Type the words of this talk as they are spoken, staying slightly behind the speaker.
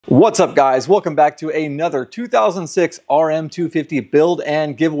What's up, guys? Welcome back to another 2006 RM250 build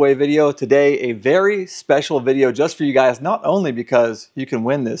and giveaway video. Today, a very special video just for you guys, not only because you can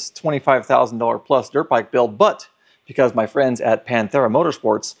win this $25,000 plus dirt bike build, but because my friends at Panthera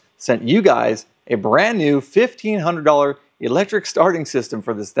Motorsports sent you guys a brand new $1,500 electric starting system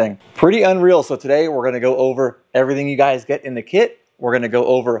for this thing. Pretty unreal. So today we're going to go over everything you guys get in the kit. We're going to go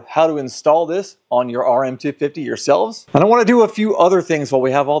over how to install this on your RM250 yourselves. And I want to do a few other things while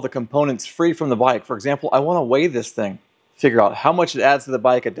we have all the components free from the bike. For example, I want to weigh this thing, figure out how much it adds to the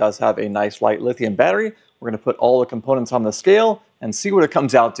bike. It does have a nice light lithium battery. We're going to put all the components on the scale and see what it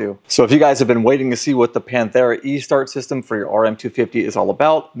comes out to. So if you guys have been waiting to see what the Panthera e-start system for your RM250 is all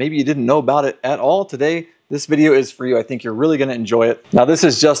about, maybe you didn't know about it at all today, this video is for you. I think you're really going to enjoy it. Now, this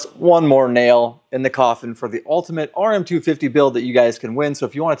is just one more nail in the coffin for the ultimate RM250 build that you guys can win. So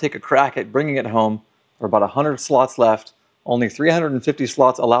if you want to take a crack at bringing it home, there are about 100 slots left, only 350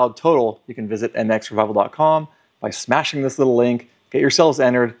 slots allowed total. You can visit mXrevival.com by smashing this little link, get yourselves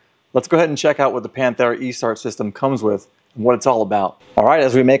entered. Let's go ahead and check out what the Panthera e-start system comes with and what it's all about. All right,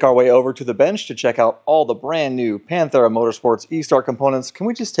 as we make our way over to the bench to check out all the brand new Panthera Motorsports e-start components, can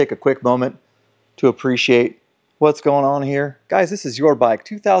we just take a quick moment to appreciate what's going on here? Guys, this is your bike,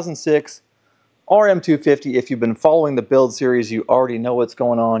 2006 RM250. If you've been following the build series, you already know what's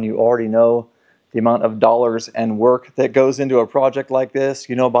going on. You already know the amount of dollars and work that goes into a project like this.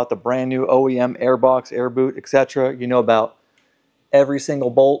 You know about the brand new OEM airbox, air boot, etc. You know about every single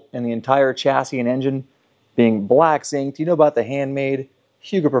bolt in the entire chassis and engine being black zinced. You know about the handmade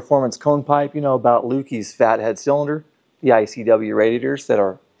Hugo Performance cone pipe. You know about Lukey's fathead cylinder, the ICW radiators that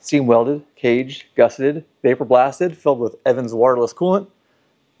are seam welded, caged, gusseted, vapor blasted, filled with Evans waterless coolant.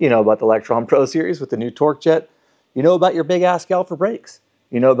 You know about the Electron Pro Series with the new torque jet. You know about your big ass caliper brakes.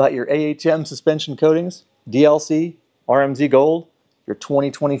 You know about your AHM suspension coatings, DLC, RMZ Gold, your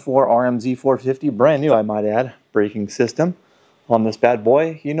 2024 RMZ 450, brand new, I might add, braking system on this bad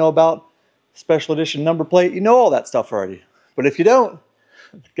boy. You know about special edition number plate. You know all that stuff already. But if you don't,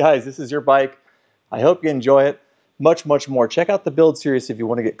 guys, this is your bike. I hope you enjoy it. Much, much more. Check out the build series if you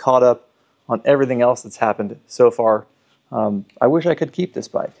want to get caught up on everything else that's happened so far. I wish I could keep this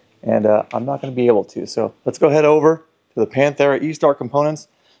bike, and I'm not going to be able to. So let's go head over to the Panthera e-start components,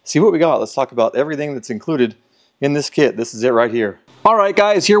 see what we got. Let's talk about everything that's included in this kit. This is it right here. All right,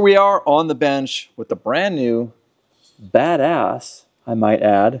 guys, here we are on the bench with the brand new, badass, I might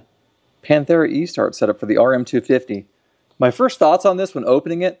add, Panthera e-start setup for the RM250. My first thoughts on this when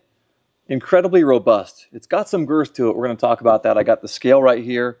opening it: incredibly robust. It's got some girth to it. We're going to talk about that. I got the scale right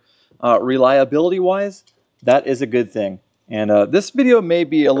here. Reliability-wise, that is a good thing. And this video may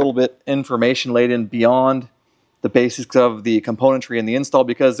be a little bit information-laden beyond the basics of the componentry and the install,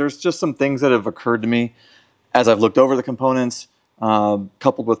 because there's just some things that have occurred to me as I've looked over the components,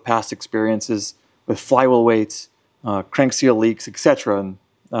 coupled with past experiences with flywheel weights, crank seal leaks, etc. And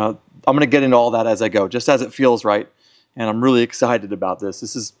I'm going to get into all that as I go, just as it feels right. And I'm really excited about this.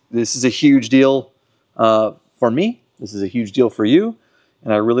 This is a huge deal for me. This is a huge deal for you.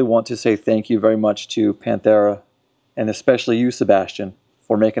 And I really want to say thank you very much to Panthera, and especially you, Sebastian,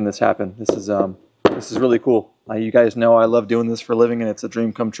 for making this happen. This is really cool. You guys know I love doing this for a living, and it's a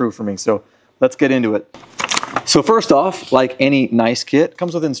dream come true for me. So let's get into it. So first off, like any nice kit,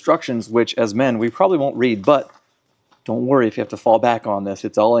 comes with instructions, which as men, we probably won't read, but don't worry if you have to fall back on this.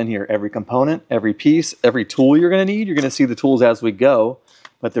 It's all in here. Every component, every piece, every tool you're going to need. You're going to see the tools as we go,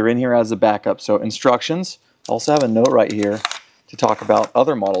 but they're in here as a backup. So instructions. Also have a note right here to talk about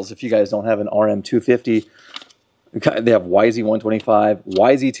other models. If you guys don't have an RM250, they have YZ125,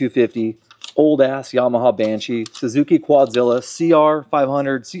 YZ250, old-ass Yamaha Banshee, Suzuki Quadzilla, CR500,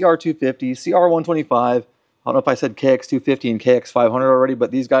 CR250, CR125. I don't know if I said KX250 and KX500 already,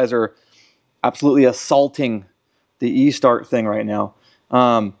 but these guys are absolutely assaulting the e-start thing right now.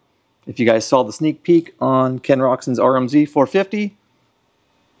 If you guys saw the sneak peek on Ken Roxon's RMZ 450,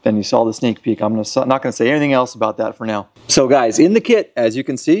 then you saw the sneak peek. I'm not going to say anything else about that for now. So guys, in the kit, as you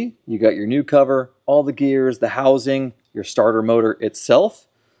can see, you got your new cover, all the gears, the housing, your starter motor itself,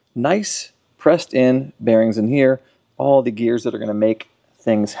 nice pressed in bearings in here, all the gears that are going to make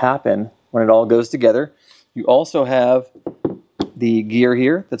things happen when it all goes together. You also have the gear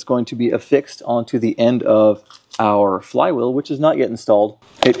here that's going to be affixed onto the end of our flywheel, which is not yet installed.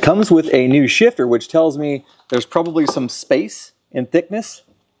 It comes with a new shifter, which tells me there's probably some space in thickness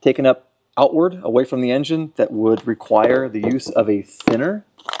taken up outward away from the engine that would require the use of a thinner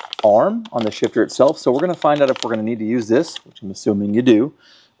arm on the shifter itself. So we're going to find out if we're going to need to use this, which I'm assuming you do,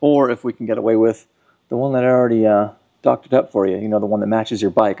 or if we can get away with the one that I already doctored up for you, you know, the one that matches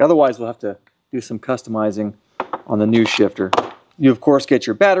your bike. Otherwise, we'll have to do some customizing on the new shifter. You, of course, get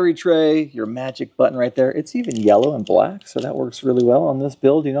your battery tray, your magic button right there. It's even yellow and black, so that works really well on this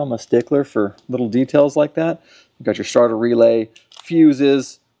build. You know, I'm a stickler for little details like that. You've got your starter relay,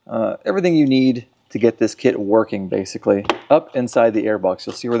 fuses, everything you need to get this kit working, basically, up inside the airbox.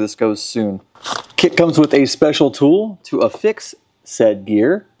 You'll see where this goes soon. Kit comes with a special tool to affix said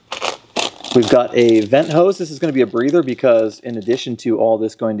gear. We've got a vent hose. This is going to be a breather because in addition to all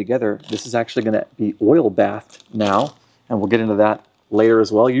this going together, this is actually going to be oil bathed now. And we'll get into that later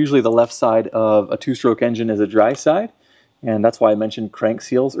as well. Usually the left side of a two-stroke engine is a dry side. And that's why I mentioned crank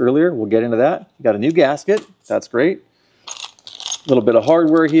seals earlier. We'll get into that. You got a new gasket. That's great. A little bit of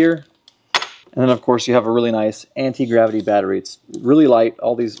hardware here. And then, of course, you have a really nice anti-gravity battery. It's really light.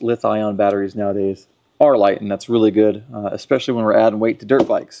 All these lithium-ion batteries nowadays are light, and that's really good, especially when we're adding weight to dirt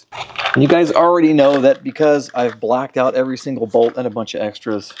bikes. And you guys already know that because I've blacked out every single bolt and a bunch of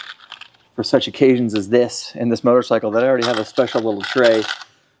extras for such occasions as this in this motorcycle, that I already have a special little tray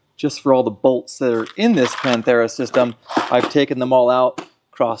just for all the bolts that are in this Panthera system. I've taken them all out,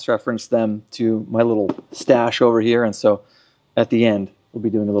 cross-referenced them to my little stash over here, and so at the end, we'll be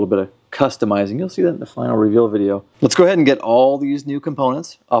doing a little bit of customizing. You'll see that in the final reveal video. Let's go ahead and get all these new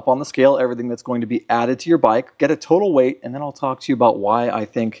components up on the scale, everything that's going to be added to your bike, get a total weight, and then I'll talk to you about why I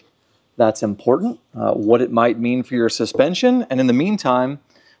think that's important, what it might mean for your suspension, and in the meantime,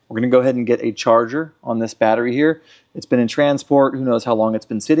 we're going to go ahead and get a charger on this battery here. It's been in transport. Who knows how long it's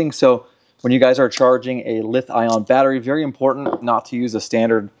been sitting. So when you guys are charging a lithium-ion battery, very important not to use a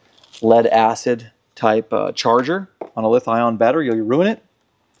standard lead acid type charger on a lithium-ion battery. You'll ruin it.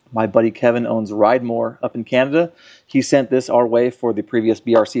 My buddy Kevin owns Ridemore up in Canada. He sent this our way for the previous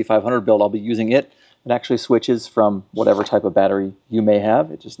BRC 500 build. I'll be using it. It actually switches from whatever type of battery you may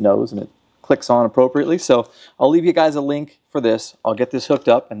have. It just knows and it clicks on appropriately. So I'll leave you guys a link for this. I'll get this hooked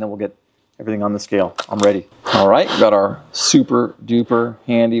up and then we'll get everything on the scale. I'm ready. All right, we've got our super duper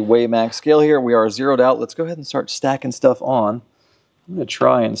handy Weighmax scale here. We are zeroed out. Let's go ahead and start stacking stuff on. I'm going to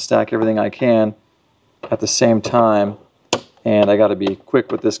try and stack everything I can at the same time. And I got to be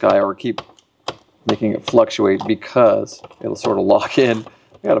quick with this guy or keep making it fluctuate because it'll sort of lock in.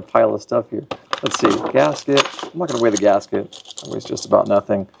 I got a pile of stuff here. Let's see, gasket. I'm not going to weigh the gasket. It weighs just about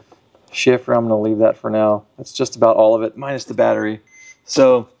nothing. Shifter, I'm going to leave that for now. That's just about all of it, minus the battery.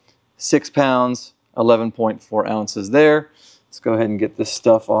 So 6 pounds, 11.4 ounces there. Let's go ahead and get this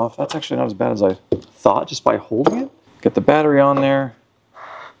stuff off. That's actually not as bad as I thought, just by holding it. Get the battery on there.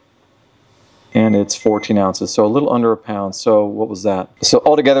 And it's 14 ounces, so a little under a pound. So what was that? So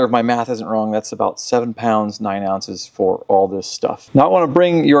altogether, if my math isn't wrong, that's about 7 pounds, 9 ounces for all this stuff. Now I want to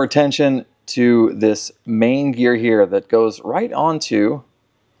bring your attention to this main gear here that goes right onto,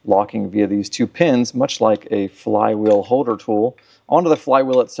 locking via these two pins, much like a flywheel holder tool, onto the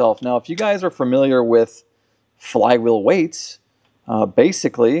flywheel itself. Now, if you guys are familiar with flywheel weights,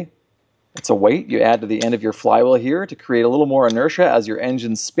 basically, it's a weight you add to the end of your flywheel here to create a little more inertia as your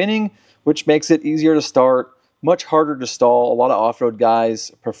engine's spinning, which makes it easier to start, much harder to stall. A lot of off-road guys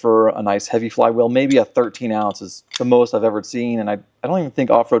prefer a nice heavy flywheel. Maybe a 13 ounce is the most I've ever seen, and I don't even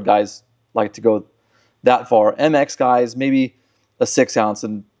think off-road guys like to go that far. MX guys, maybe a 6 ounce,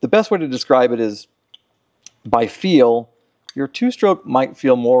 and the best way to describe it is by feel, your two-stroke might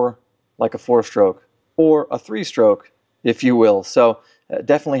feel more like a four-stroke or a three-stroke, if you will. So it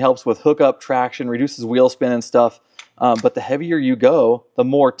definitely helps with hookup, traction, reduces wheel spin and stuff. But the heavier you go, the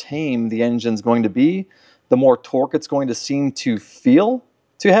more tame the engine's going to be, the more torque it's going to seem to feel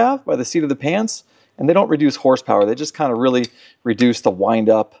to have by the seat of the pants. And they don't reduce horsepower. They just kind of really reduce the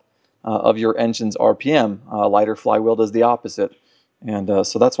wind-up of your engine's RPM. Lighter flywheel does the opposite. And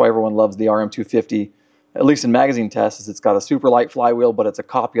so that's why everyone loves the RM250, at least in magazine tests. It's got a super light flywheel, but it's a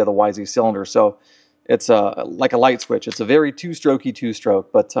copy of the YZ cylinder. So it's like a light switch. It's a very two-strokey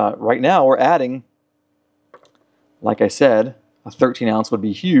two-stroke. But right now we're adding, like I said, a 13 ounce would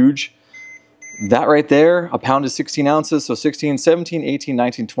be huge. That right there, a pound is 16 ounces. So 16, 17, 18,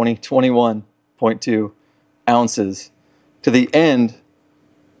 19, 20, 21.2 ounces to the end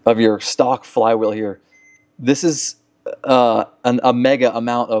of your stock flywheel here. This is a mega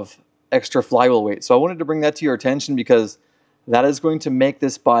amount of extra flywheel weight. So I wanted to bring that to your attention because that is going to make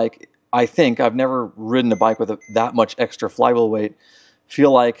this bike, I think, I've never ridden a bike with that much extra flywheel weight,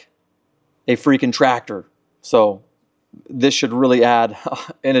 feel like a freaking tractor. So this should really add,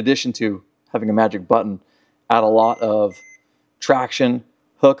 in addition to having a magic button, add a lot of traction,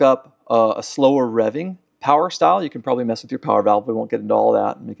 hookup, a slower revving power style. You can probably mess with your power valve. We won't get into all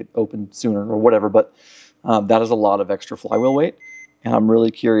that and make it open sooner or whatever, but that is a lot of extra flywheel weight. And I'm really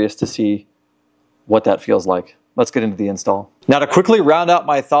curious to see what that feels like let's get into the install. Now, to quickly round out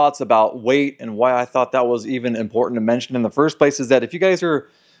my thoughts about weight and why I thought that was even important to mention in the first place is that if you guys are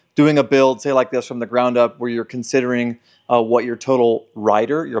doing a build, say like this from the ground up, where you're considering what your total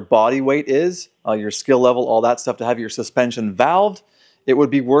rider, your body weight is, your skill level, all that stuff to have your suspension valved, it would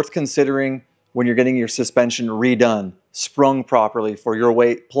be worth considering when you're getting your suspension redone, sprung properly for your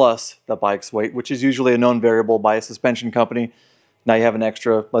weight plus the bike's weight, which is usually a known variable by a suspension company. Now you have an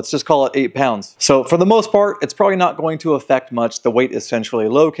extra, let's just call it 8 pounds. So for the most part, it's probably not going to affect much. The weight is centrally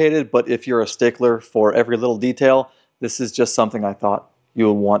located, but if you're a stickler for every little detail, this is just something I thought you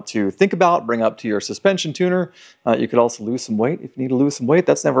will want to think about, bring up to your suspension tuner. You could also lose some weight. If you need to lose some weight,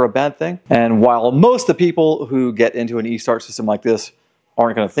 that's never a bad thing. And while most of the people who get into an e-start system like this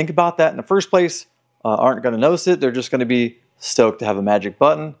aren't going to think about that in the first place, aren't going to notice it, they're just going to be stoked to have a magic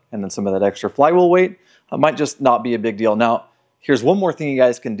button, and then some of that extra flywheel weight might just not be a big deal. Now, here's one more thing you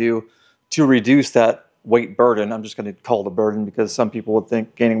guys can do to reduce that weight burden. I'm just going to call it a burden because some people would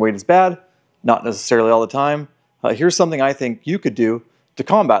think gaining weight is bad, not necessarily all the time. Here's something I think you could do to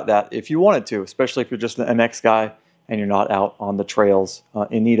combat that if you wanted to, especially if you're just an MX guy and you're not out on the trails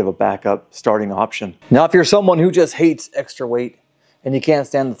in need of a backup starting option. Now, if you're someone who just hates extra weight and you can't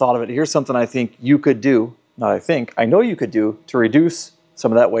stand the thought of it, here's something I think you could do, not I think, I know you could do to reduce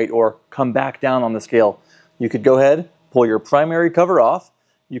some of that weight or come back down on the scale. You could go ahead, pull your primary cover off.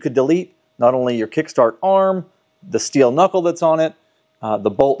 You could delete not only your kickstart arm, the steel knuckle that's on it,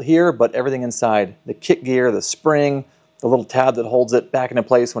 the bolt here, but everything inside, the kick gear, the spring, the little tab that holds it back into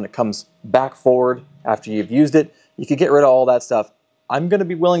place when it comes back forward after you've used it. You could get rid of all that stuff. I'm going to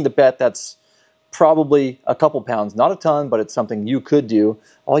be willing to bet that's probably a couple pounds, not a ton, but it's something you could do.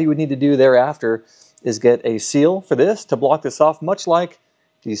 All you would need to do thereafter is get a seal for this to block this off, much like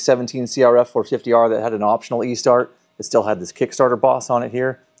the 17 CRF 450R that had an optional e-start. It still had this Kickstarter boss on it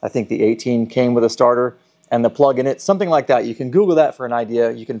here. I think the 18 came with a starter and the plug in it, something like that. You can Google that for an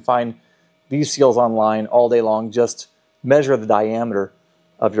idea. You can find these seals online all day long. Just measure the diameter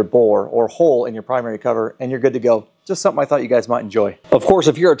of your bore or hole in your primary cover and you're good to go. Just something I thought you guys might enjoy. Of course,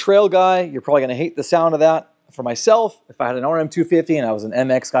 if you're a trail guy, you're probably gonna hate the sound of that. For myself, if I had an RM250 and I was an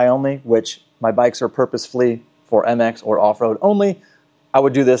MX guy only, which my bikes are purposefully for MX or off-road only, I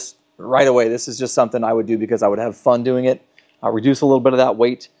would do this right away. This is just something I would do because I would have fun doing it. I'll reduce a little bit of that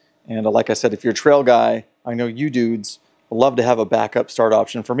weight. And like I said, if you're a trail guy, I know you dudes love to have a backup start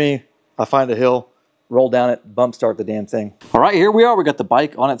option. For me, I find a hill, roll down it, bump start the damn thing. All right, here we are. We got the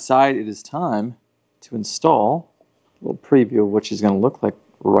bike on its side. It is time to install a little preview of what she's going to look like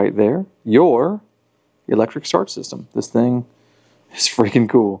right there. Your electric start system. This thing is freaking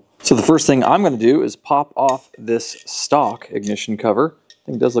cool. So the first thing I'm going to do is pop off this stock ignition cover. I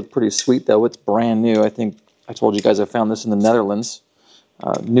think it does look pretty sweet though. It's brand new. I think I told you guys I found this in the Netherlands.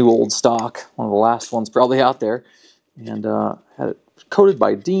 New old stock, one of the last ones probably out there. And had it coated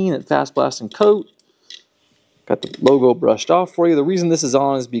by Dean at Fast Blast and Coat. Got the logo brushed off for you. The reason this is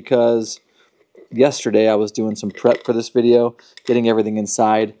on is because yesterday I was doing some prep for this video, getting everything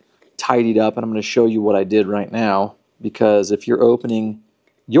inside tidied up, and I'm going to show you what I did right now. Because if you're opening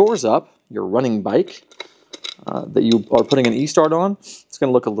yours up, your running bike, that you are putting an e-start on, it's going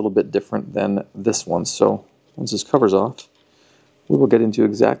to look a little bit different than this one. So once this cover's off, we will get into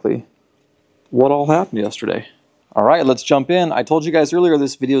exactly what all happened yesterday. All right, let's jump in. I told you guys earlier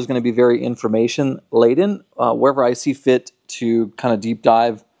this video is going to be very information laden. Wherever I see fit to kind of deep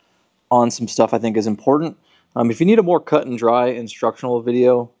dive on some stuff I think is important. If you need a more cut and dry instructional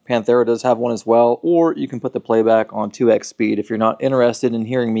video, Panthera does have one as well, or you can put the playback on 2x speed if you're not interested in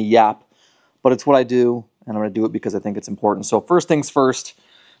hearing me yap. But it's what I do, and I'm going to do it because I think it's important. So first things first,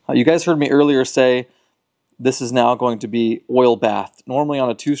 you guys heard me earlier say this is now going to be oil bathed. Normally on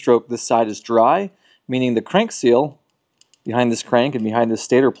a two-stroke, this side is dry, meaning the crank seal behind this crank and behind this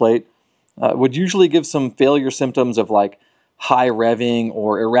stator plate would usually give some failure symptoms of like high revving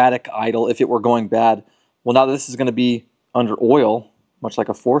or erratic idle if it were going bad. Well, now this is going to be under oil, much like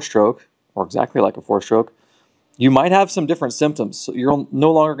a four-stroke, or exactly like a four-stroke. You might have some different symptoms. So you're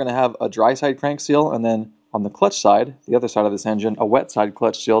no longer going to have a dry side crank seal, and then on the clutch side, the other side of this engine, a wet side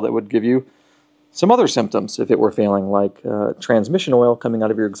clutch seal that would give you some other symptoms if it were failing, like transmission oil coming out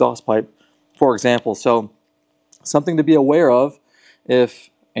of your exhaust pipe, for example. So something to be aware of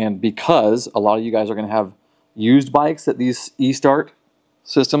if, and because a lot of you guys are going to have used bikes that these e-start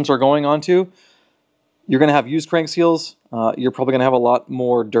systems are going onto, you're going to have used crank seals. You're probably going to have a lot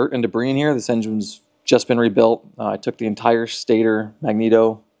more dirt and debris in here. This engine's just been rebuilt. I took the entire stator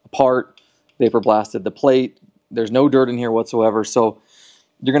magneto apart, vapor blasted the plate. There's no dirt in here whatsoever. So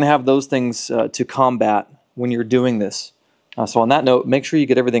you're going to have those things to combat when you're doing this. So on that note, make sure you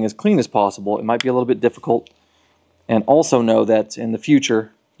get everything as clean as possible. It might be a little bit difficult And also know that in the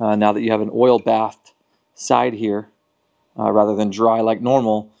future, now that you have an oil bathed side here, rather than dry like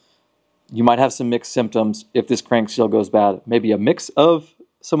normal, you might have some mixed symptoms if this crank seal goes bad. Maybe a mix of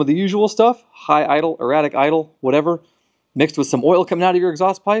some of the usual stuff, high idle, erratic idle, whatever, mixed with some oil coming out of your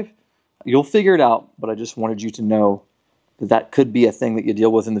exhaust pipe. You'll figure it out, but I just wanted you to know that that could be a thing that you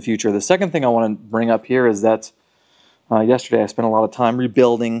deal with in the future. The second thing I want to bring up here is that yesterday I spent a lot of time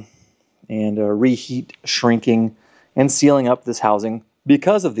rebuilding and reheat shrinking and sealing up this housing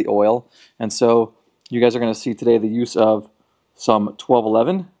because of the oil. And so you guys are going to see today the use of some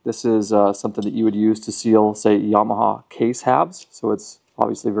 1211. This is something that you would use to seal, say, Yamaha case halves. So it's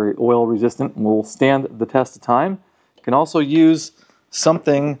obviously very oil resistant and will stand the test of time. You can also use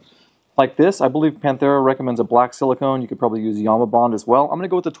something like this. I believe Panthera recommends a black silicone. You could probably use Yamabond as well. I'm going to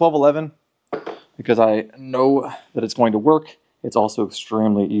go with the 1211 because I know that it's going to work. It's also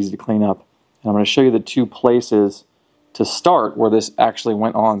extremely easy to clean up. And I'm going to show you the two places to start where this actually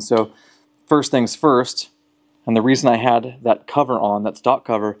went on. So first things first, and the reason I had that cover on, that stock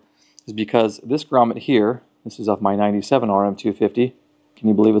cover, is because this grommet here, this is of my 97 RM250. Can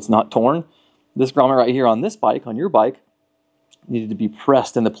you believe it's not torn? This grommet right here on this bike, on your bike, needed to be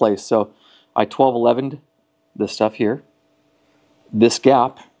pressed into place. So I 1211'd this stuff here, this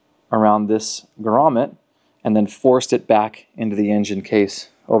gap around this grommet, and then forced it back into the engine case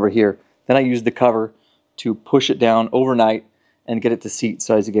over here. Then I used the cover to push it down overnight and get it to seat.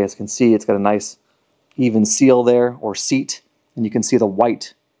 So as you guys can see, it's got a nice even seal there, or seat, and you can see the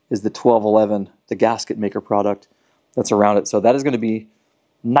white is the 1211, the gasket maker product that's around it. So that is going to be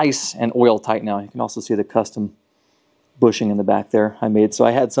nice and oil tight now. You can also see the custom bushing in the back there I made. So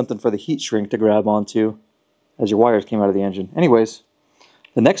I had something for the heat shrink to grab onto as your wires came out of the engine. Anyways,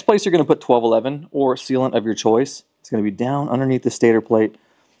 the next place you're going to put 1211 or sealant of your choice is going to be down underneath the stator plate.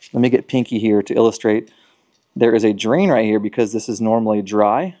 Let me get pinky here to illustrate. There is a drain right here because this is normally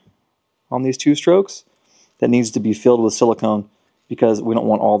dry on these two strokes that needs to be filled with silicone because we don't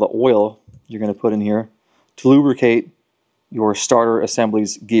want all the oil you're going to put in here to lubricate your starter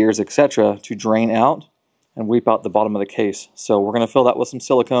assemblies, gears, etc. to drain out and weep out the bottom of the case. So we're going to fill that with some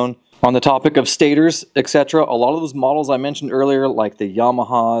silicone. On the topic of stators, etc., a lot of those models I mentioned earlier, like the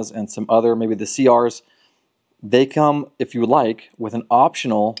Yamahas and some other, maybe the CRs, they come, if you like, with an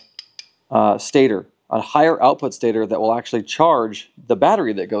optional stator, a higher output stator that will actually charge the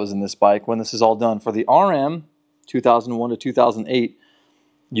battery that goes in this bike when this is all done. For the RM 2001 to 2008,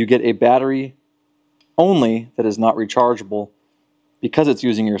 you get a battery only that is not rechargeable because it's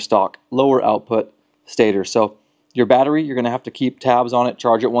using your stock lower output stator. So your battery, you're going to have to keep tabs on it,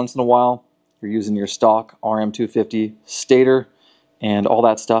 charge it once in a while. You're using your stock RM250 stator and all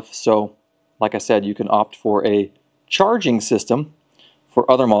that stuff. So like I said, you can opt for a charging system for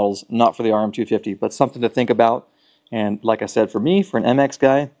other models, not for the RM250, but something to think about. And like I said, for me, for an MX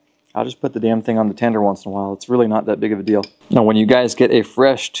guy, I'll just put the damn thing on the tender once in a while. It's really not that big of a deal. Now, when you guys get a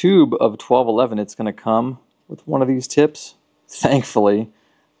fresh tube of 1211, it's going to come with one of these tips, thankfully,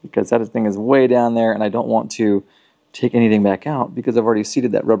 because that thing is way down there, and I don't want to take anything back out because I've already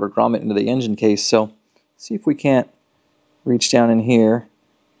seated that rubber grommet into the engine case. So see if we can't reach down in here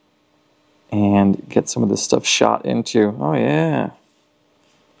and get some of this stuff shot into. Oh, yeah.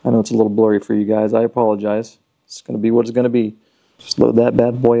 I know it's a little blurry for you guys. I apologize. It's going to be what it's going to be. Just load that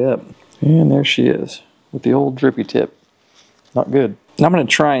bad boy up. And there she is with the old drippy tip. Not good. Now I'm going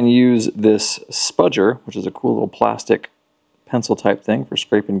to try and use this spudger, which is a cool little plastic pencil type thing for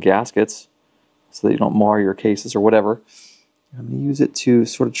scraping gaskets so that you don't mar your cases or whatever. I'm going to use it to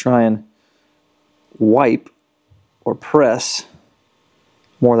sort of try and wipe or press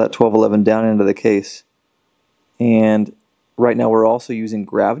more of that 1211 down into the case. And right now we're also using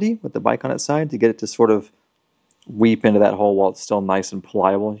gravity with the bike on its side to get it to sort of weep into that hole while it's still nice and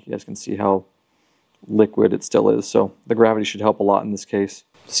pliable. You guys can see how liquid it still is, so the gravity should help a lot in this case.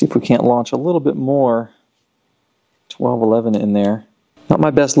 See if we can't launch a little bit more 1211 in there. Not my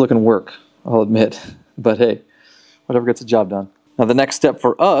best looking work, I'll admit, but hey, whatever gets the job done. Now the next step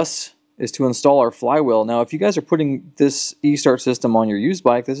for us is to install our flywheel. Now if you guys are putting this e-start system on your used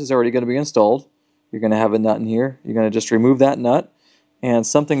bike, this is already going to be installed. You're going to have a nut in here. You're going to just remove that nut. And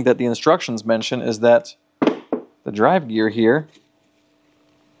something that the instructions mention is that the drive gear here,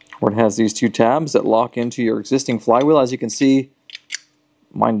 where it has these two tabs that lock into your existing flywheel, as you can see,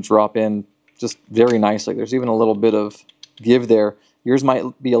 mine drop in just very nicely. There's even a little bit of give there. Yours might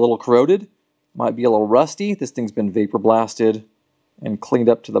be a little corroded, might be a little rusty. This thing's been vapor blasted and cleaned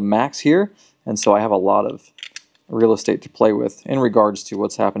up to the max here, and so I have a lot of real estate to play with in regards to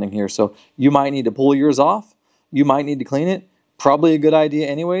what's happening here. So you might need to pull yours off. You might need to clean it. Probably a good idea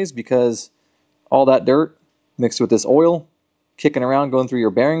anyways, because all that dirt mixed with this oil, kicking around, going through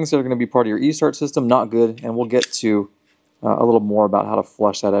your bearings that are going to be part of your e-start system. Not good, and we'll get to a little more about how to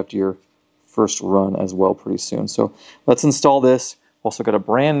flush that after your first run as well pretty soon. So let's install this. Also got a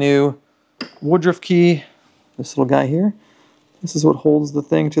brand new Woodruff key, this little guy here. This is what holds the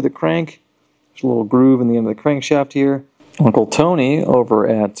thing to the crank. There's a little groove in the end of the crankshaft here. Uncle Tony over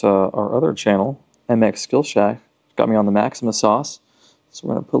at our other channel, MX Skill Shack, got me on the Maxima sauce. So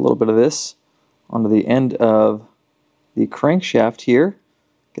we're going to put a little bit of this onto the end of the crankshaft here.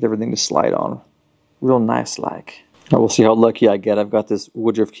 Get everything to slide on real nice like. Now we'll see how lucky I get. I've got this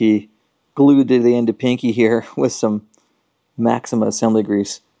Woodruff key glued to the end of pinky here with some Maxima assembly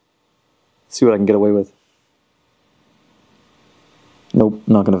grease. Let's see what I can get away with. Nope,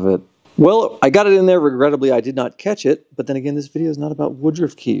 not going to fit. Well, I got it in there. Regrettably, I did not catch it. But then again, this video is not about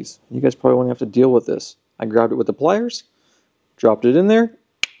Woodruff keys. You guys probably won't have to deal with this. I grabbed it with the pliers, dropped it in there,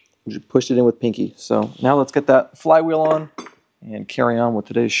 pushed it in with pinky. So now let's get that flywheel on and carry on with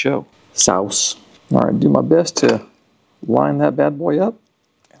today's show. Sauce. All right, do my best to line that bad boy up.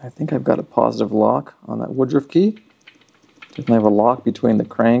 And I think I've got a positive lock on that Woodruff key. Definitely have a lock between the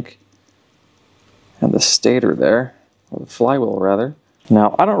crank and the stator there, or the flywheel rather.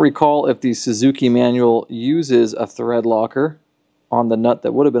 Now, I don't recall if the Suzuki manual uses a thread locker on the nut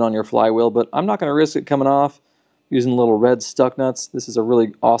that would have been on your flywheel, but I'm not going to risk it coming off using little red stuck nuts. This is a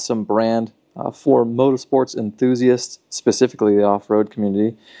really awesome brand for motorsports enthusiasts, specifically the off-road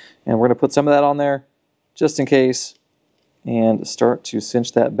community. And we're going to put some of that on there just in case and start to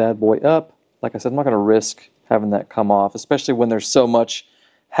cinch that bad boy up. Like I said, I'm not going to risk having that come off, especially when there's so much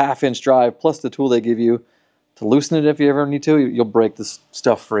half-inch drive plus the tool they give you to loosen it if you ever need to. You'll break this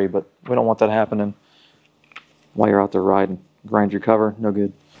stuff free, but we don't want that happening while you're out there riding. Grind your cover, no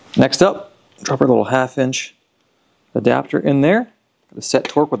good. Next up, drop our little half-inch adapter in there. Got a set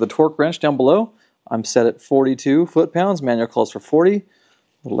torque with a torque wrench down below. I'm set at 42 foot-pounds. Manual calls for 40. A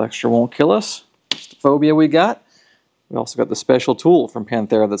little extra won't kill us. Just a phobia we got. We also got the special tool from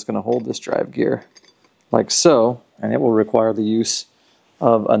Panthera that's going to hold this drive gear like so, and it will require the use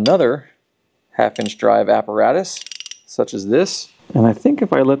of another half-inch drive apparatus, such as this. And I think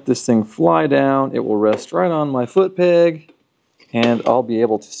if I let this thing fly down, it will rest right on my foot peg, and I'll be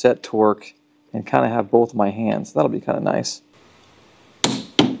able to set torque and kind of have both my hands. That'll be kind of nice.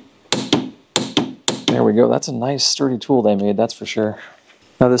 There we go. That's a nice sturdy tool they made, that's for sure.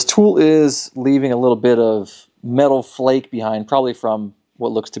 Now this tool is leaving a little bit of metal flake behind, probably from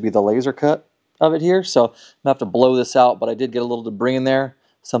what looks to be the laser cut of it here. So I'm going to have to blow this out, but I did get a little debris in there.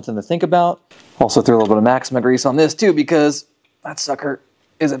 Something to think about. Also threw a little bit of Maxima grease on this too because that sucker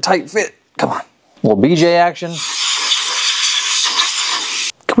is a tight fit. Come on. A little BJ action.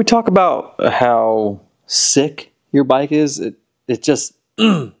 Can we talk about how sick your bike is? It just,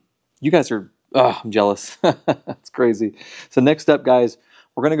 you guys are, I'm jealous. It's crazy. So next up, guys,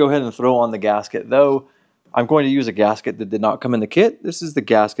 we're going to go ahead and throw on the gasket. Though I'm going to use a gasket that did not come in the kit. This is the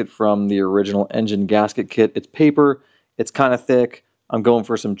gasket from the original engine gasket kit. It's paper. It's kind of thick. I'm going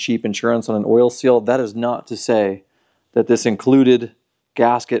for some cheap insurance on an oil seal. That is not to say that this included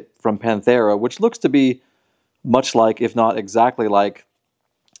gasket from Panthera, which looks to be much like, if not exactly like,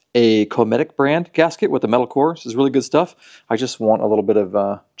 a Cometic brand gasket with a metal core. This is really good stuff. I just want a little bit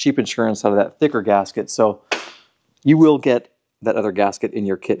of cheap insurance out of that thicker gasket. So you will get that other gasket in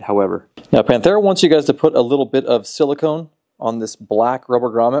your kit, however. Now, Panthera wants you guys to put a little bit of silicone on this black rubber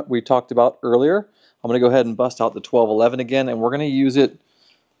grommet we talked about earlier. I'm going to go ahead and bust out the 1211 again, and we're going to use it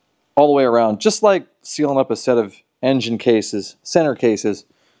all the way around, just like sealing up a set of engine cases, center cases.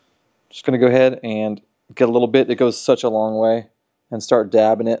 Just going to go ahead and get a little bit. It goes such a long way, and start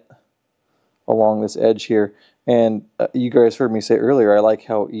dabbing it along this edge here. And you guys heard me say earlier, I like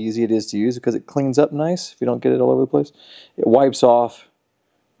how easy it is to use because it cleans up nice if you don't get it all over the place. It wipes off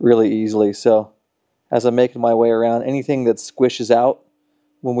really easily. So as I'm making my way around, anything that squishes out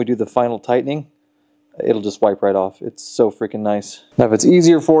when we do the final tightening, it'll just wipe right off. It's so freaking nice. Now, if it's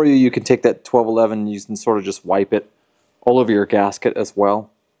easier for you, you can take that 1211 and you can sort of just wipe it all over your gasket as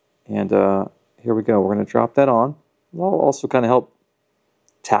well. And here we go. We're going to drop that on. That'll also kind of help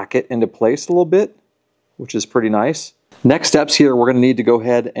tack it into place a little bit, which is pretty nice. Next steps here, we're going to need to go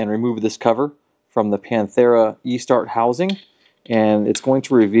ahead and remove this cover from the Panthera e-start housing. And it's going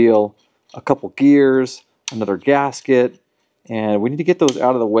to reveal a couple gears, another gasket, and we need to get those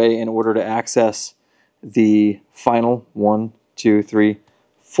out of the way in order to access the final 1, 2, 3,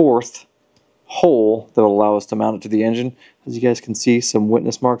 4th hole that will allow us to mount it to the engine. As you guys can see, some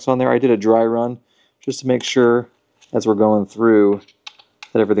witness marks on there. I did a dry run just to make sure as we're going through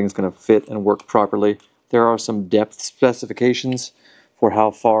that everything's going to fit and work properly. There are some depth specifications for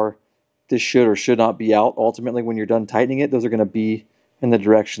how far this should or should not be out. Ultimately, when you're done tightening it, those are going to be in the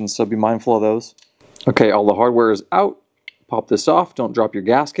directions, so be mindful of those. Okay, all the hardware is out. Pop this off. Don't drop your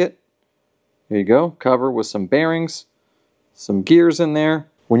gasket. There you go. Cover with some bearings, some gears in there.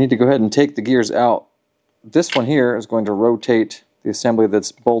 We need to go ahead and take the gears out. This one here is going to rotate the assembly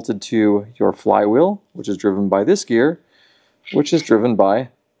that's bolted to your flywheel, which is driven by this gear, which is driven by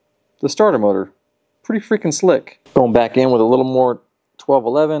the starter motor. Pretty freaking slick. Going back in with a little more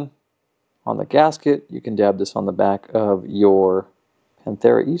 1211 on the gasket. You can dab this on the back of your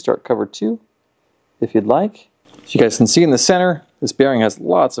Panthera eStart cover too, if you'd like. As you guys can see in the center, this bearing has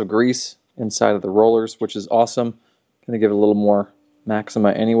lots of grease inside of the rollers, which is awesome. Going to give it a little more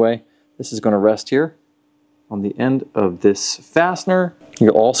Maxima anyway. This is going to rest here on the end of this fastener.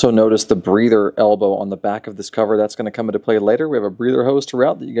 You'll also notice the breather elbow on the back of this cover. That's going to come into play later. We have a breather hose to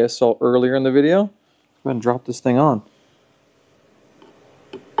route that you guys saw earlier in the video. Go ahead and drop this thing on.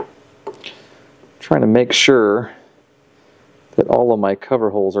 Trying to make sure that all of my cover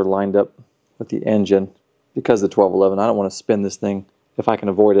holes are lined up with the engine because the 1211. I don't want to spin this thing if I can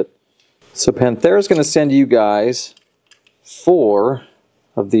avoid it. So Panthera is going to send you guys 4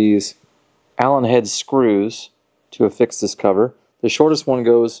 of these Allen head screws to affix this cover. The shortest one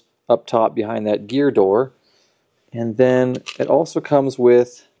goes up top behind that gear door, and then it also comes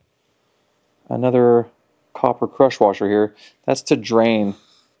with another copper crush washer here. That's to drain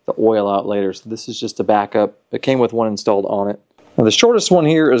the oil out later, so this is just a backup. It came with one installed on it. Now the shortest one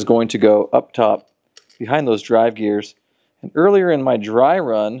here is going to go up top behind those drive gears, and earlier in my dry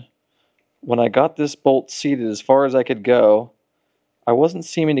run, when I got this bolt seated as far as I could go, I wasn't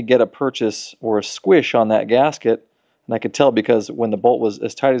seeming to get a purchase or a squish on that gasket, and I could tell because when the bolt was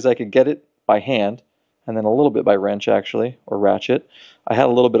as tight as I could get it by hand, and then a little bit by wrench actually, or ratchet, I had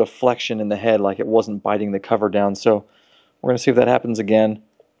a little bit of flexion in the head, like it wasn't biting the cover down. So we're going to see if that happens again.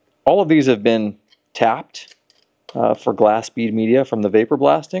 All of these have been tapped for glass bead media from the vapor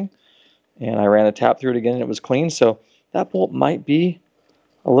blasting, and I ran a tap through it again and it was clean. So that bolt might be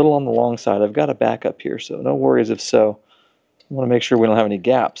a little on the long side. I've got a backup here, so no worries if so. I want to make sure we don't have any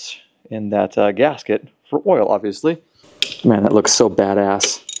gaps in that gasket for oil, obviously. Man, that looks so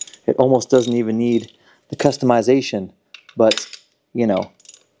badass. It almost doesn't even need the customization, but, you know,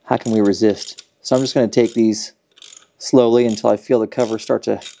 how can we resist? So I'm just going to take these slowly until I feel the cover start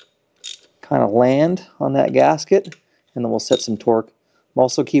to kind of land on that gasket, and then we'll set some torque. I'm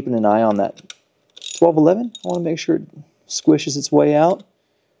also keeping an eye on that 1211. I want to make sure it squishes its way out.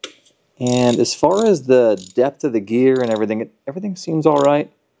 And as far as the depth of the gear and everything, everything seems all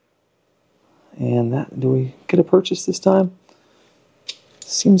right. And that, do we get a purchase this time?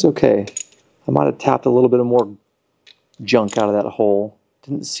 Seems okay. I might have tapped a little bit of more junk out of that hole.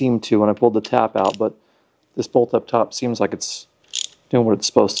 Didn't seem to when I pulled the tap out, but this bolt up top seems like it's doing what it's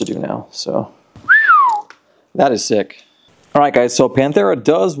supposed to do now. So that is sick. All right, guys, so Panthera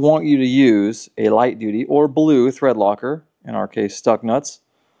does want you to use a light duty or blue thread locker, in our case stuck nuts,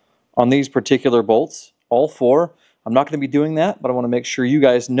 on these particular bolts, all 4. I'm not going to be doing that, but I want to make sure you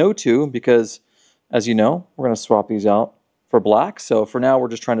guys know to, because as you know, we're going to swap these out for black. So for now, we're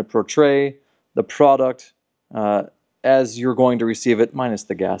just trying to portray the product as you're going to receive it, minus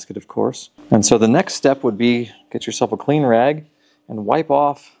the gasket, of course. And so the next step would be get yourself a clean rag and wipe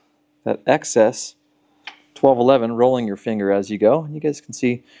off that excess 1211, rolling your finger as you go. And you guys can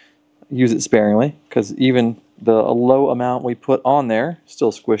see, use it sparingly, because even the low amount we put on there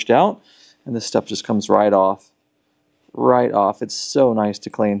still squished out, and this stuff just comes right off. Right off. It's so nice to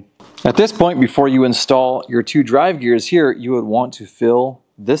clean. At this point, before you install your 2 drive gears here, you would want to fill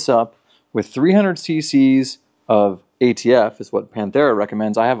this up with 300 cc's of ATF, is what Panthera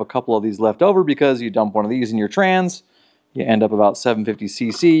recommends. I have a couple of these left over because you dump one of these in your trans, you end up about 750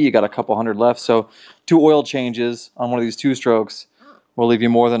 cc, you got a couple hundred left, so 2 oil changes on one of these 2 strokes will leave you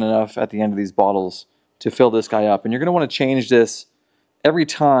more than enough at the end of these bottles to fill this guy up. And you're going to want to change this every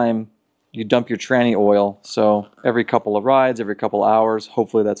time you dump your tranny oil, so every couple of rides, every couple of hours.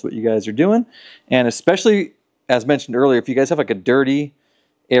 Hopefully that's what you guys are doing. And especially, as mentioned earlier, if you guys have like a dirty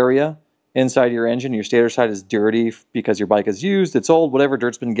area inside your engine, your stator side is dirty because your bike is used, it's old, whatever,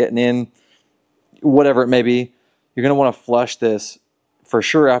 dirt's been getting in, whatever it may be, you're going to want to flush this for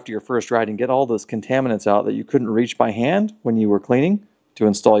sure after your first ride and get all those contaminants out that you couldn't reach by hand when you were cleaning to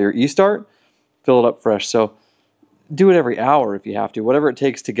install your eStart. Fill it up fresh. So do it every hour if you have to, whatever it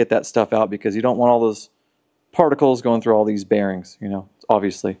takes to get that stuff out, because you don't want all those particles going through all these bearings, you know,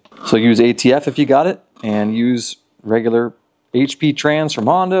 obviously. So use ATF if you got it, and use regular HP trans from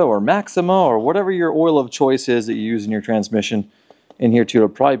Honda or Maxima or whatever your oil of choice is that you use in your transmission in here too. It'll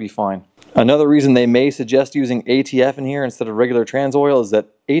probably be fine. Another reason they may suggest using ATF in here instead of regular trans oil is that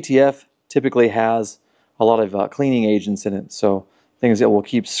ATF typically has a lot of cleaning agents in it, so things that will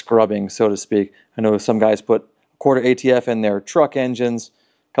keep scrubbing, so to speak. I know some guys put a quarter ATF in their truck engines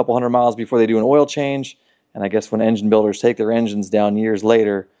a couple hundred miles before they do an oil change, and I guess when engine builders take their engines down years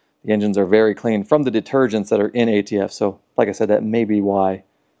later, the engines are very clean from the detergents that are in ATF. So like I said, that may be why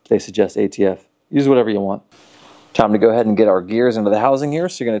they suggest ATF. Use whatever you want. Time to go ahead and get our gears into the housing here.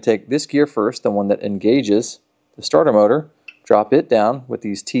 So you're going to take this gear first, the one that engages the starter motor, drop it down with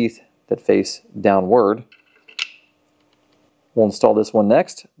these teeth that face downward. We'll install this one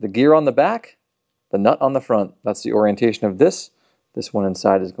next. The gear on the back, the nut on the front. That's the orientation of this. This one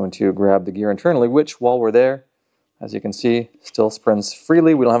inside is going to grab the gear internally, which while we're there, as you can see, still spins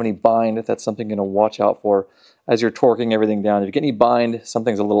freely. We don't have any bind. That's something you're going to watch out for as you're torquing everything down. If you get any bind,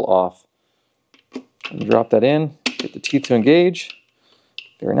 something's a little off. And drop that in, get the teeth to engage.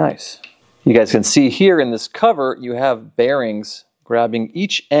 Very nice. You guys can see here in this cover, you have bearings grabbing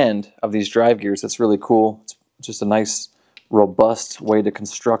each end of these drive gears. That's really cool. It's just a nice, robust way to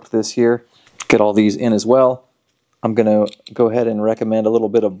construct this here. Get all these in as well. I'm going to go ahead and recommend a little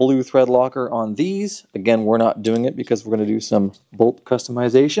bit of blue thread locker on these. Again, we're not doing it because we're going to do some bolt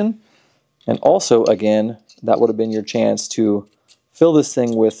customization. And also, again, that would have been your chance to fill this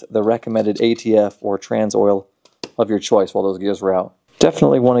thing with the recommended ATF or trans oil of your choice while those gears were out.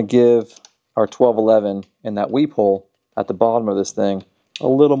 Definitely want to give our 1211 and that weep hole at the bottom of this thing a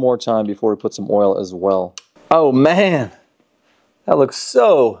little more time before we put some oil as well. Oh man, that looks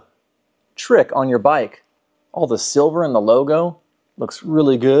so trick on your bike. All the silver in the logo looks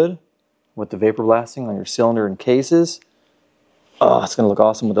really good with the vapor blasting on your cylinder and cases. Oh, it's going to look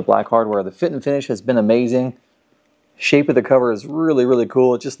awesome with the black hardware. The fit and finish has been amazing. Shape of the cover is really, really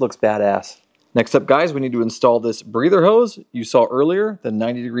cool. It just looks badass. Next up, guys, we need to install this breather hose. You saw earlier the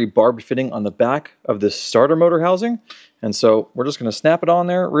 90-degree barb fitting on the back of this starter motor housing. And so we're just going to snap it on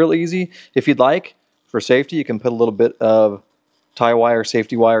there real easy. If you'd like, for safety, you can put a little bit of tie wire,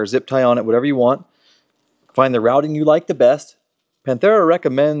 safety wire, zip tie on it, whatever you want. Find the routing you like the best. Panthera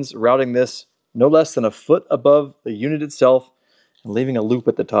recommends routing this no less than a foot above the unit itself and leaving a loop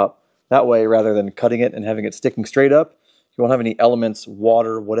at the top. That way, rather than cutting it and having it sticking straight up, you won't have any elements,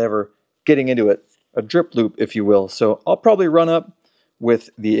 water, whatever, getting into it. A drip loop, if you will. So I'll probably run up with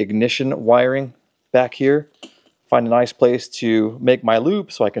the ignition wiring back here. Find a nice place to make my loop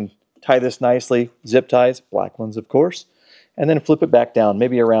so I can tie this nicely. Zip ties, black ones of course. And then flip it back down,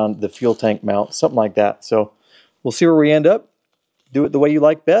 maybe around the fuel tank mount, something like that. So we'll see where we end up. Do it the way you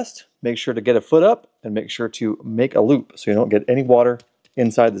like best. Make sure to get a foot up and make sure to make a loop so you don't get any water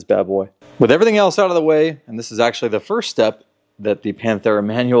inside this bad boy. With everything else out of the way, and this is actually the first step that the Panthera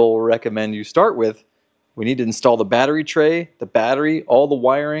manual will recommend you start with, we need to install the battery tray, the battery, all the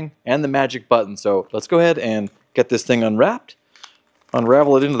wiring, and the magic button. So let's go ahead and get this thing unwrapped,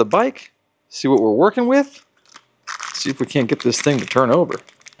 unravel it into the bike, see what we're working with. See if we can't get this thing to turn over.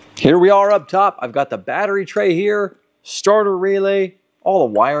 Here we are up top. I've got the battery tray here, starter relay, all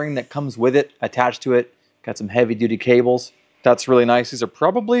the wiring that comes with it attached to it. Got some heavy duty cables. That's really nice. These are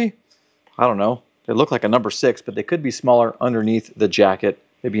probably, I don't know, they look like a number 6, but they could be smaller underneath the jacket,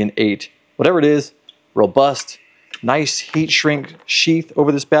 maybe an 8. Whatever it is, robust, nice heat shrink sheath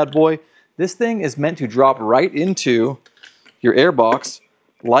over this bad boy. This thing is meant to drop right into your air box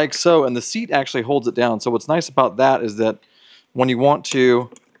like so, and the seat actually holds it down. So what's nice about that is that when you want to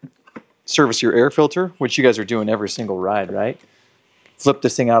service your air filter, which you guys are doing every single ride, right? Flip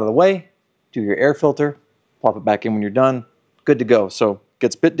this thing out of the way, do your air filter, plop it back in when you're done, good to go. So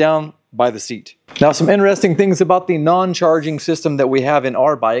gets bit down by the seat. Now some interesting things about the non-charging system that we have in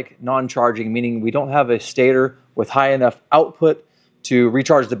our bike. Non-charging meaning we don't have a stator with high enough output to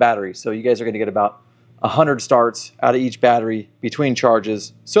recharge the battery. So you guys are going to get about 100 starts out of each battery between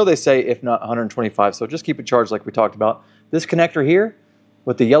charges. So they say, if not 125. So just keep it charged like we talked about. This connector here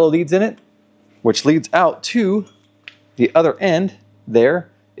with the yellow leads in it, which leads out to the other end there,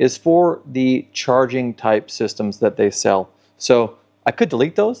 is for the charging type systems that they sell. So I could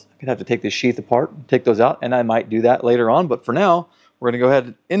delete those. I could have to take this sheath apart, take those out, and I might do that later on. But for now, we're going to go ahead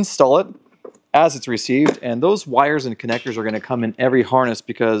and install it as it's received. And those wires and connectors are going to come in every harness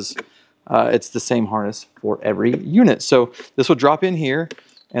because it's the same harness for every unit. So this will drop in here.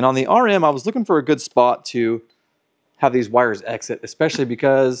 And on the RM, I was looking for a good spot to have these wires exit, especially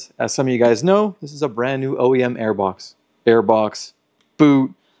because, as some of you guys know, this is a brand new OEM airbox. Airbox,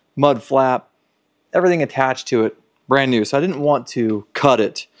 boot, mud flap, everything attached to it, brand new. So I didn't want to cut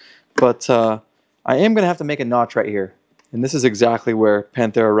it, but I am going to have to make a notch right here. And this is exactly where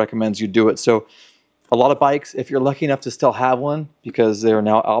Panthera recommends you do it. So a lot of bikes, if you're lucky enough to still have one, because they're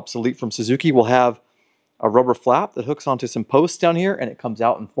now obsolete from Suzuki, will have a rubber flap that hooks onto some posts down here and it comes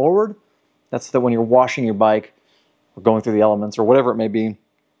out and forward. That's so that when you're washing your bike or going through the elements or whatever it may be,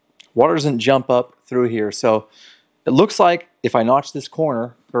 water doesn't jump up through here. So it looks like if I notch this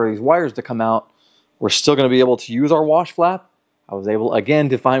corner for these wires to come out, we're still going to be able to use our wash flap. I was able, again,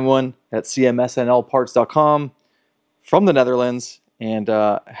 to find one at cmsnlparts.com from the Netherlands and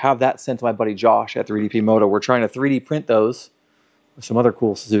have that sent to my buddy Josh at 3DP Moto. We're trying to 3D print those with some other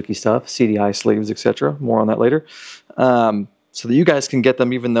cool Suzuki stuff, CDI sleeves, etc. More on that later. So that you guys can get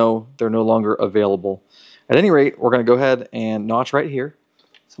them even though they're no longer available. At any rate, we're going to go ahead and notch right here.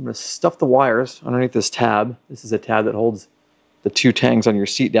 So I'm going to stuff the wires underneath this tab. This is a tab that holds the two tangs on your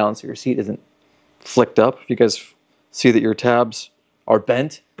seat down so your seat isn't flicked up. If you guys see that your tabs are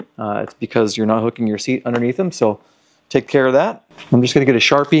bent, it's because you're not hooking your seat underneath them. So take care of that. I'm just going to get a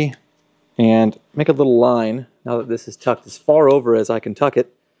Sharpie and make a little line now that this is tucked as far over as I can tuck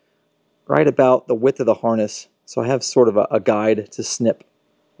it, right about the width of the harness. So I have sort of a guide to snip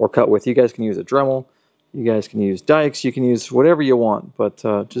or cut with. You guys can use a Dremel, you guys can use dikes, you can use whatever you want, but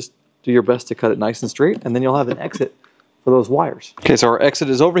just do your best to cut it nice and straight, and then you'll have an exit for those wires. Okay, so our exit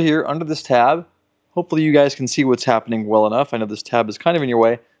is over here under this tab. Hopefully you guys can see what's happening well enough. I know this tab is kind of in your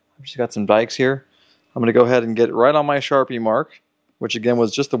way. I've just got some dikes here. I'm going to go ahead and get it right on my Sharpie mark, which again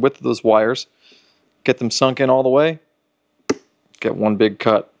was just the width of those wires. Get them sunk in all the way. Get one big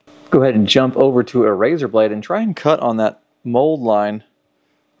cut. Go ahead and jump over to a razor blade and try and cut on that mold line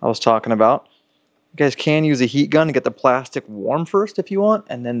I was talking about. You guys can use a heat gun to get the plastic warm first if you want,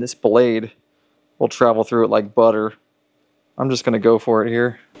 and then this blade will travel through it like butter. I'm just going to go for it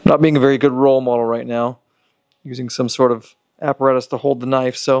here. Not being a very good role model right now, using some sort of apparatus to hold the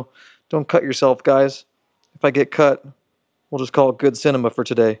knife, so don't cut yourself, guys. If I get cut, we'll just call it good cinema for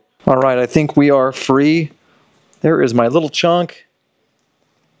today. Alright, I think we are free. There is my little chunk.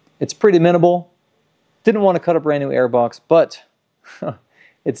 It's pretty minimal. Didn't want to cut a brand new airbox, but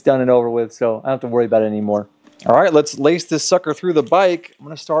it's done and over with, so I don't have to worry about it anymore. Alright, let's lace this sucker through the bike. I'm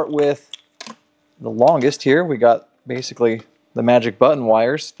going to start with the longest here. We got basically the magic button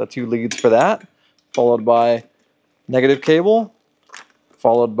wires, the two leads for that, followed by negative cable,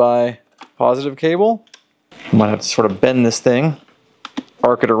 followed by positive cable. I might have to sort of bend this thing,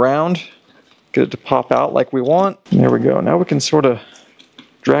 arc it around, get it to pop out like we want. There we go. Now we can sort of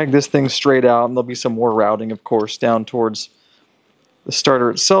drag this thing straight out, and there'll be some more routing, of course, down towards the starter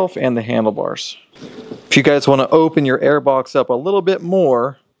itself and the handlebars. If you guys want to open your airbox up a little bit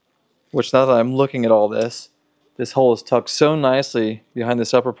more, which now that I'm looking at all this, this hole is tucked so nicely behind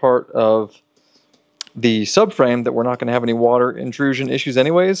this upper part of the subframe that we're not going to have any water intrusion issues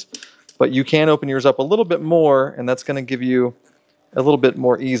anyways, but you can open yours up a little bit more, and that's going to give you a little bit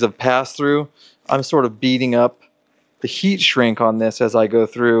more ease of pass-through. I'm sort of beating up the heat shrink on this as I go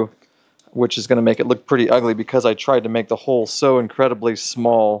through, which is going to make it look pretty ugly because I tried to make the hole so incredibly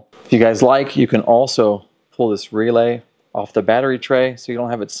small. If you guys like, you can also pull this relay off the battery tray so you don't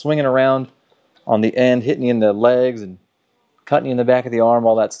have it swinging around on the end, hitting you in the legs and cutting you in the back of the arm,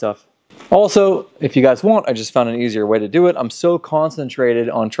 all that stuff. Also, if you guys want, I just found an easier way to do it. I'm so concentrated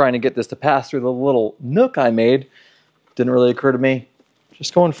on trying to get this to pass through the little nook I made, didn't really occur to me.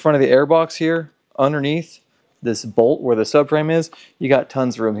 Just go in front of the airbox here, underneath this bolt where the subframe is. You got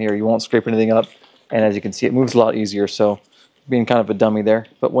tons of room here. You won't scrape anything up, and as you can see, it moves a lot easier, so being kind of a dummy there.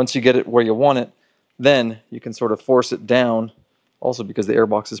 But once you get it where you want it, then you can sort of force it down, also because the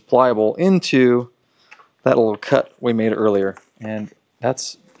airbox is pliable, into that little cut we made earlier, and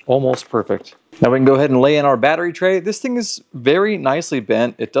that's almost perfect. Now we can go ahead and lay in our battery tray. This thing is very nicely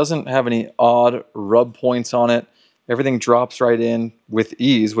bent. It doesn't have any odd rub points on it. Everything drops right in with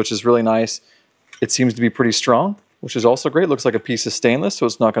ease, which is really nice. It seems to be pretty strong, which is also great. It looks like a piece of stainless, so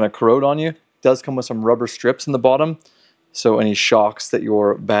it's not going to corrode on you. It does come with some rubber strips in the bottom, so any shocks that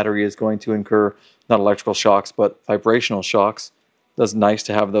your battery is going to incur, not electrical shocks, but vibrational shocks, that's nice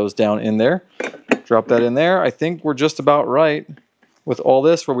to have those down in there. Drop that in there. I think we're just about right with all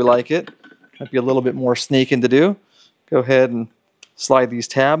this where we like it. Might be a little bit more sneaking to do. Go ahead and slide these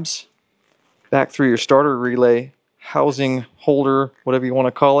tabs back through your starter relay housing holder, whatever you want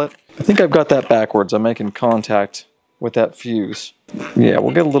to call it. I think I've got that backwards. I'm making contact with that fuse. Yeah,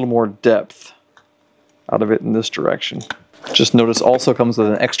 we'll get a little more depth out of it in this direction. Just notice also comes with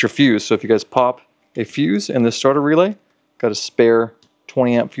an extra fuse, so if you guys pop a fuse in the starter relay, got a spare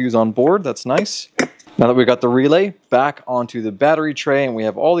 20 amp fuse on board. That's nice. Now that we've got the relay back onto the battery tray and we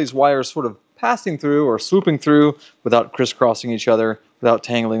have all these wires sort of passing through or swooping through without crisscrossing each other, without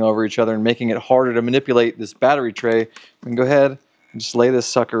tangling over each other and making it harder to manipulate this battery tray, we can go ahead and just lay this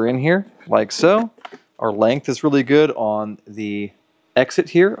sucker in here like so. Our length is really good on the exit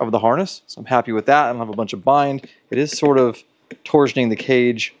here of the harness, so I'm happy with that. I don't have a bunch of bind. It is sort of torsioning the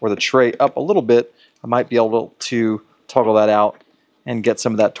cage or the tray up a little bit, I might be able to toggle that out and get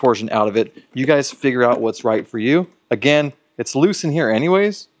some of that torsion out of it. You guys figure out what's right for you. Again, it's loose in here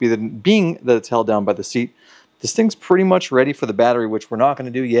anyways, being that it's held down by the seat. This thing's pretty much ready for the battery, which we're not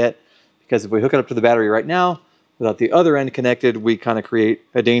going to do yet, because if we hook it up to the battery right now, without the other end connected, we kind of create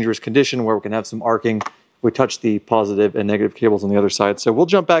a dangerous condition where we can have some arcing. We touch the positive and negative cables on the other side. So we'll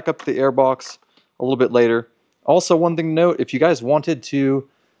jump back up to the air box a little bit later. Also, one thing to note, if you guys wanted to,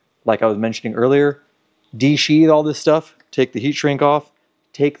 like I was mentioning earlier, de-sheath all this stuff, take the heat shrink off,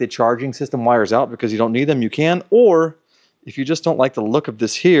 take the charging system wires out because you don't need them, you can. Or if you just don't like the look of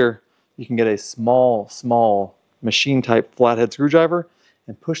this here, you can get a small machine type flathead screwdriver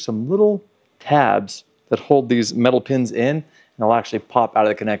and push some little tabs that hold these metal pins in, and they'll actually pop out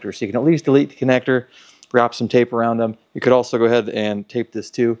of the connector. So you can at least delete the connector, wrap some tape around them. You could also go ahead and tape this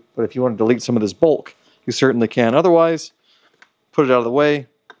too, but if you want to delete some of this bulk, you certainly can. Otherwise, put it out of the way,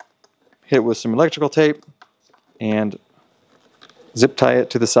 hit it with some electrical tape, and zip tie it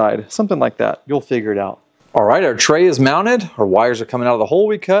to the side. Something like that. You'll figure it out. All right, our tray is mounted. Our wires are coming out of the hole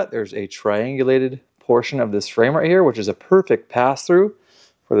we cut. There's a triangulated portion of this frame right here, which is a perfect pass-through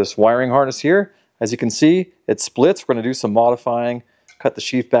for this wiring harness here. As you can see, it splits. We're going to do some modifying, cut the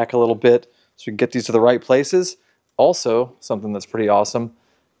sheath back a little bit so we can get these to the right places. Also, something that's pretty awesome,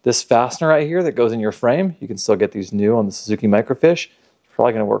 this fastener right here that goes in your frame, you can still get these new on the Suzuki Microfiche. It's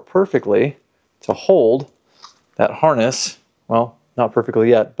probably going to work perfectly to hold that harness. Well, not perfectly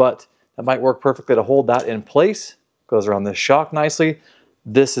yet, but that might work perfectly to hold that in place. Goes around this shock nicely.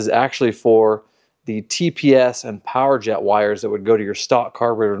 This is actually for the TPS and power jet wires that would go to your stock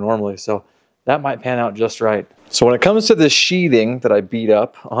carburetor normally. So that might pan out just right. So when it comes to this sheathing that I beat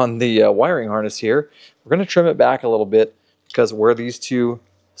up on the wiring harness here, we're going to trim it back a little bit because where these two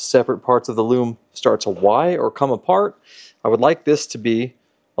separate parts of the loom start to Y or come apart, I would like this to be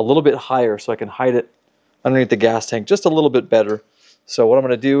a little bit higher so I can hide it underneath the gas tank just a little bit better. So what I'm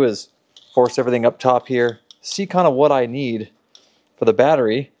going to do is force everything up top here, see kind of what I need for the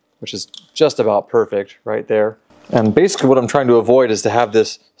battery, which is just about perfect right there. And basically what I'm trying to avoid is to have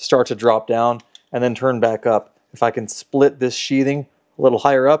this start to drop down and then turn back up. If I can split this sheathing a little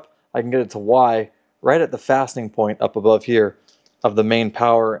higher up, I can get it to Y right at the fastening point up above here of the main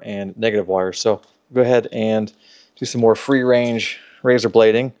power and negative wires. So go ahead and do some more free range razor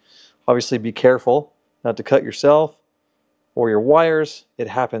blading. Obviously be careful not to cut yourself or your wires. It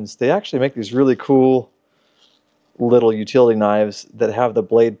happens. They actually make these really cool little utility knives that have the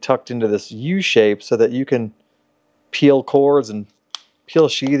blade tucked into this U shape so that you can peel cords and peel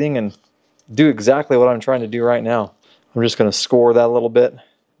sheathing and do exactly what I'm trying to do right now. I'm just going to score that a little bit.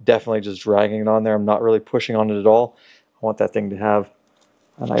 Definitely just dragging it on there. I'm not really pushing on it at all. I want that thing to have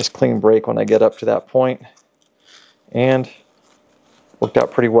a nice clean break when I get up to that point. And worked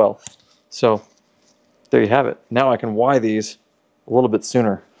out pretty well. So there you have it. Now I can Y these a little bit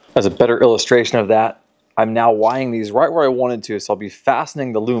sooner. As a better illustration of that, I'm now Ying these right where I wanted to. So I'll be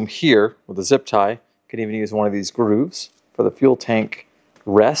fastening the loom here with a zip tie. Could even use one of these grooves for the fuel tank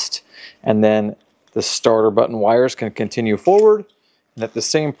rest. And then the starter button wires can continue forward. And at the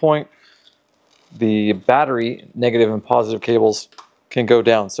same point, the battery negative and positive cables can go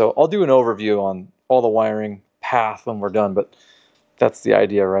down. So I'll do an overview on all the wiring path when we're done, but that's the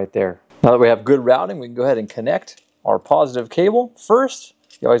idea right there. Now that we have good routing, we can go ahead and connect our positive cable first.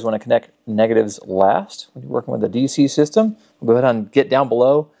 You always want to connect negatives last when you're working with a DC system. We'll go ahead and get down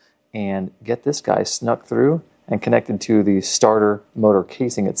below and get this guy snuck through and connected to the starter motor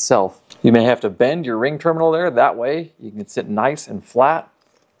casing itself. You may have to bend your ring terminal there. That way you can sit nice and flat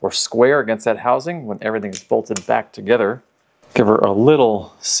or square against that housing when everything is bolted back together. Give her a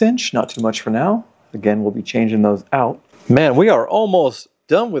little cinch, not too much for now. Again, we'll be changing those out. Man, we are almost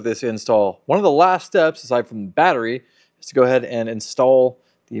done with this install. One of the last steps, aside from the battery, is to go ahead and install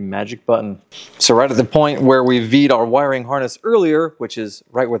the magic button. So right at the point where we V'd our wiring harness earlier, which is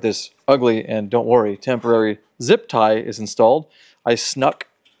right where this ugly and don't worry, temporary zip tie is installed, I snuck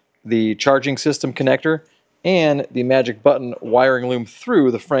the charging system connector and the magic button wiring loom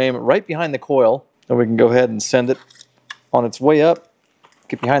through the frame right behind the coil. And we can go ahead and send it on its way up,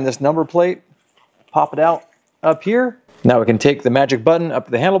 get behind this number plate, pop it out up here. Now we can take the magic button up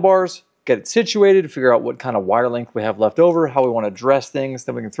to the handlebars, get it situated, figure out what kind of wire length we have left over, how we want to dress things,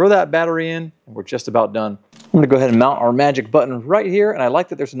 then we can throw that battery in, and we're just about done. I'm going to go ahead and mount our magic button right here, and I like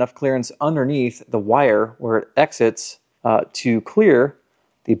that there's enough clearance underneath the wire where it exits to clear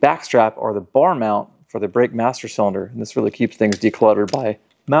the back strap or the bar mount for the brake master cylinder. And this really keeps things decluttered by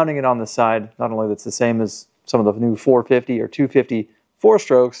mounting it on the side. Not only that's the same as some of the new 450 or 250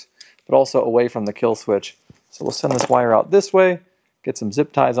 four-strokes, but also away from the kill switch. So we'll send this wire out this way, get some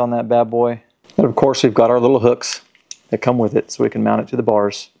zip ties on that bad boy. And of course we've got our little hooks that come with it so we can mount it to the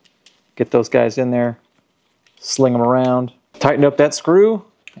bars. Get those guys in there, sling them around, tighten up that screw,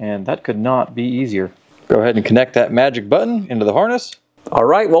 and that could not be easier. Go ahead and connect that magic button into the harness. All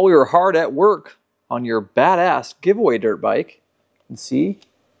right, well, we were hard at work on your badass giveaway dirt bike. And see,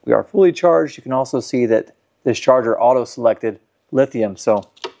 we are fully charged. You can also see that this charger auto-selected lithium, so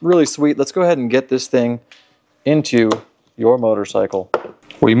really sweet. Let's go ahead and get this thing into your motorcycle.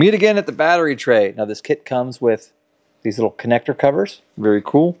 We meet again at the battery tray. Now this kit comes with these little connector covers, very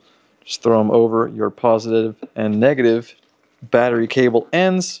cool. Just throw them over your positive and negative battery cable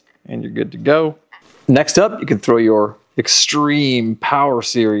ends and you're good to go. Next up, you can throw your Extreme Power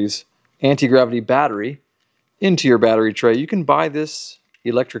Series anti-gravity battery into your battery tray. You can buy this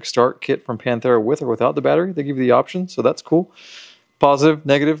electric start kit from Panthera with or without the battery. They give you the option, so that's cool. Positive,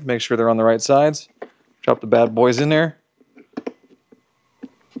 negative, make sure they're on the right sides. Drop the bad boys in there.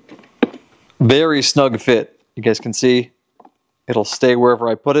 Very snug fit. You guys can see it'll stay wherever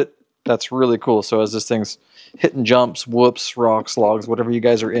I put it. That's really cool. So as this thing's hitting jumps, whoops, rocks, logs, whatever you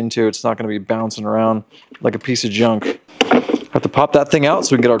guys are into, it's not going to be bouncing around like a piece of junk. Have to pop that thing out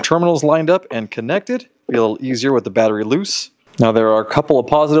so we can get our terminals lined up and connected. Be a little easier with the battery loose. Now there are a couple of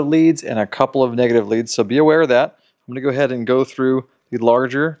positive leads and a couple of negative leads, so be aware of that. I'm going to go ahead and go through the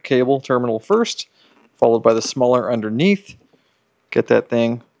larger cable terminal first, followed by the smaller underneath. Get that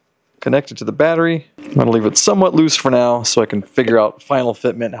thing connected to the battery. I'm going to leave it somewhat loose for now so I can figure out final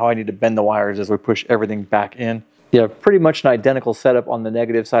fitment, how I need to bend the wires as we push everything back in. You have pretty much an identical setup on the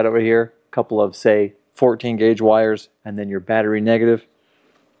negative side over here. A couple of, say, 14 gauge wires, and then your battery negative.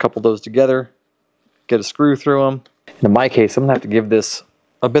 Couple those together, get a screw through them. And in my case, I'm going to have to give this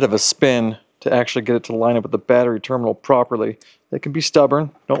a bit of a spin to actually get it to line up with the battery terminal properly. They can be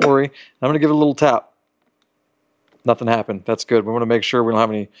stubborn, don't worry. I'm going to give it a little tap. Nothing happened. That's good. We want to make sure we don't have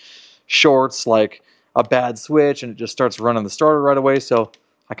any shorts, like a bad switch and it just starts running the starter right away. So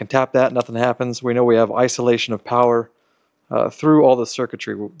I can tap that, nothing happens. We know we have isolation of power through all the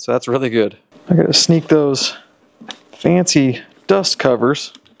circuitry, so that's really good. I gotta sneak those fancy dust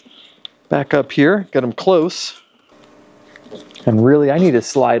covers back up here, get them close. And really I need to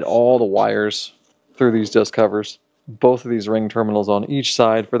slide all the wires through these dust covers, both of these ring terminals on each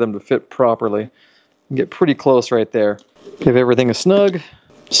side for them to fit properly. And get pretty close right there. Give everything a snug.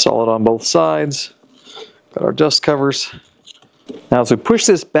 Solid on both sides. Got our dust covers. Now as we push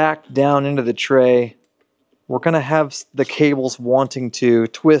this back down into the tray, we're going to have the cables wanting to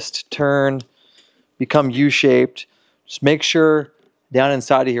twist, turn, become U-shaped. Just make sure down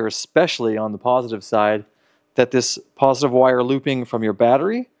inside of here, especially on the positive side, that this positive wire looping from your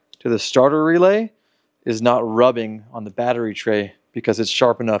battery to the starter relay is not rubbing on the battery tray, because it's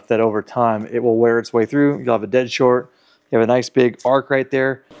sharp enough that over time it will wear its way through. You'll have a dead short. You have a nice big arc right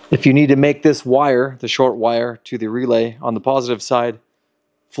there. If you need to make this wire, the short wire to the relay on the positive side,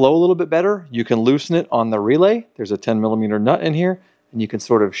 flow a little bit better, you can loosen it on the relay. There's a 10mm nut in here, and you can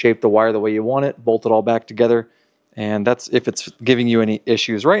sort of shape the wire the way you want it, bolt it all back together, and that's if it's giving you any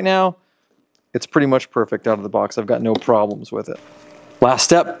issues. Right now, it's pretty much perfect out of the box. I've got no problems with it. Last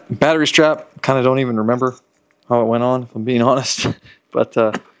step, battery strap. Kind of don't even remember how it went on, if I'm being honest. But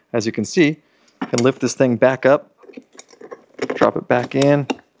as you can see, I can lift this thing back up, drop it back in,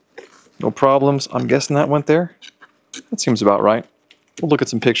 no problems. I'm guessing that went there. That seems about right. We'll look at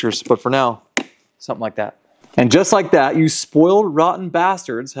some pictures, but for now, something like that. And just like that, you spoiled rotten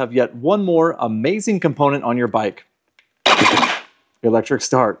bastards have yet one more amazing component on your bike. Electric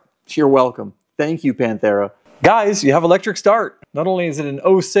start. You're welcome. Thank you, Panthera. Guys, you have electric start. Not only is it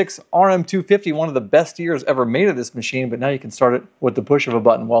an 06 RM250, one of the best years ever made of this machine, but now you can start it with the push of a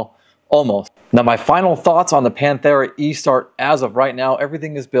button. Well, almost. Now my final thoughts on the Panthera e-start. As of right now,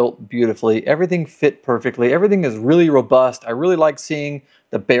 everything is built beautifully. Everything fit perfectly. Everything is really robust. I really like seeing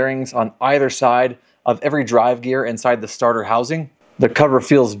the bearings on either side of every drive gear inside the starter housing. The cover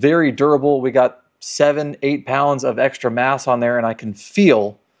feels very durable. We got 7-8 pounds of extra mass on there, and I can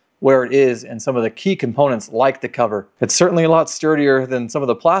feel where it is and some of the key components like the cover. It's certainly a lot sturdier than some of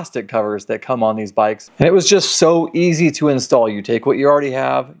the plastic covers that come on these bikes. And it was just so easy to install. You take what you already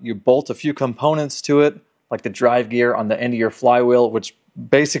have, you bolt a few components to it, like the drive gear on the end of your flywheel, which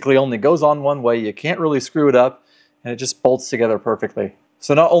basically only goes on one way. You can't really screw it up, and it just bolts together perfectly.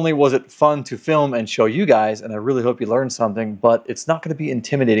 So not only was it fun to film and show you guys, and I really hope you learned something, but it's not going to be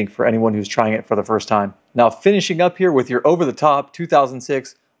intimidating for anyone who's trying it for the first time. Now finishing up here with your over-the-top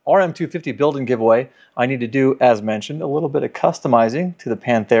 2006 RM250 build and giveaway, I need to do, as mentioned, a little bit of customizing to the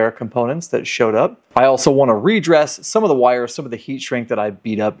Panthera components that showed up. I also want to redress some of the wires, some of the heat shrink that I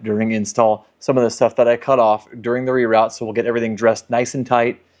beat up during install, some of the stuff that I cut off during the reroute, so we'll get everything dressed nice and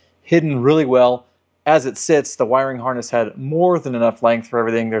tight, hidden really well. As it sits, the wiring harness had more than enough length for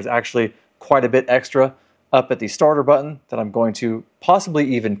everything. There's actually quite a bit extra up at the starter button that I'm going to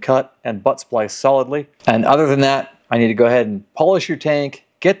possibly even cut and butt splice solidly. And other than that, I need to go ahead and polish your tank,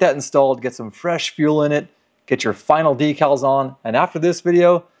 get that installed, get some fresh fuel in it, get your final decals on. And after this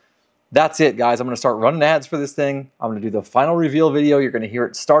video, that's it, guys. I'm going to start running ads for this thing. I'm going to do the final reveal video. You're going to hear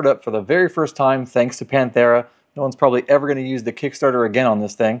it start up for the very first time, thanks to Panthera. No one's probably ever going to use the Kickstarter again on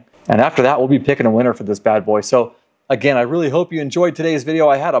this thing. And after that, we'll be picking a winner for this bad boy. So again, I really hope you enjoyed today's video.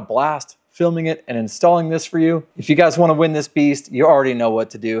 I had a blast filming it and installing this for you. If you guys want to win this beast, you already know what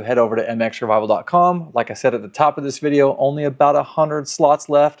to do. Head over to mXrevival.com. Like I said at the top of this video, only about 100 slots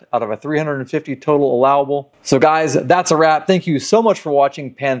left out of a 350 total allowable. So guys, that's a wrap. Thank you so much for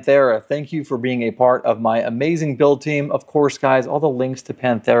watching Panthera. Thank you for being a part of my amazing build team. Of course, guys, all the links to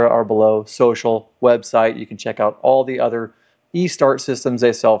Panthera are below. Social, website. You can check out all the other e-start systems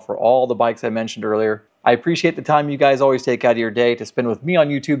they sell for all the bikes I mentioned earlier. I appreciate the time you guys always take out of your day to spend with me on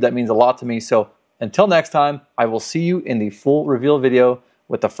YouTube. That means a lot to me. So until next time, I will see you in the full reveal video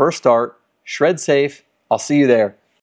with the first start. Shred safe. I'll see you there.